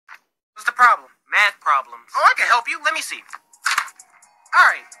problem? Math problems. Oh, I can help you. Let me see.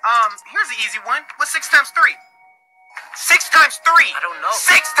 Alright, here's the easy one. What's 6 times 3? 6 times 3. I don't know.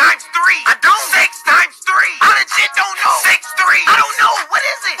 6 times 3. I don't. 6 times 3. I legit don't know. 6, 3. I don't know. What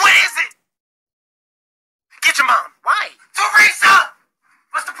is it? What is it? Get your mom. Why? Teresa!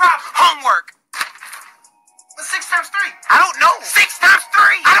 What's the problem? Homework. What's 6 times 3? I don't know. 6 times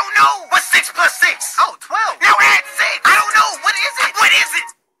 3. I don't know. What's 6 plus 6? Oh, 12. Now add 6. I don't know. What is it? What is it?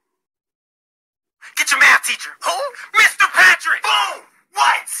 Get your math teacher. Who? Mr. Patrick. Boom.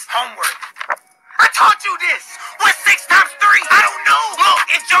 What? Homework. I taught you this. What's 6 times 3? I don't know. Look,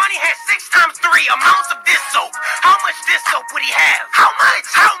 if Johnny had 6 times 3 amounts of this soap, how much this soap would he have? How much?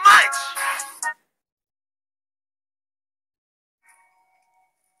 How much?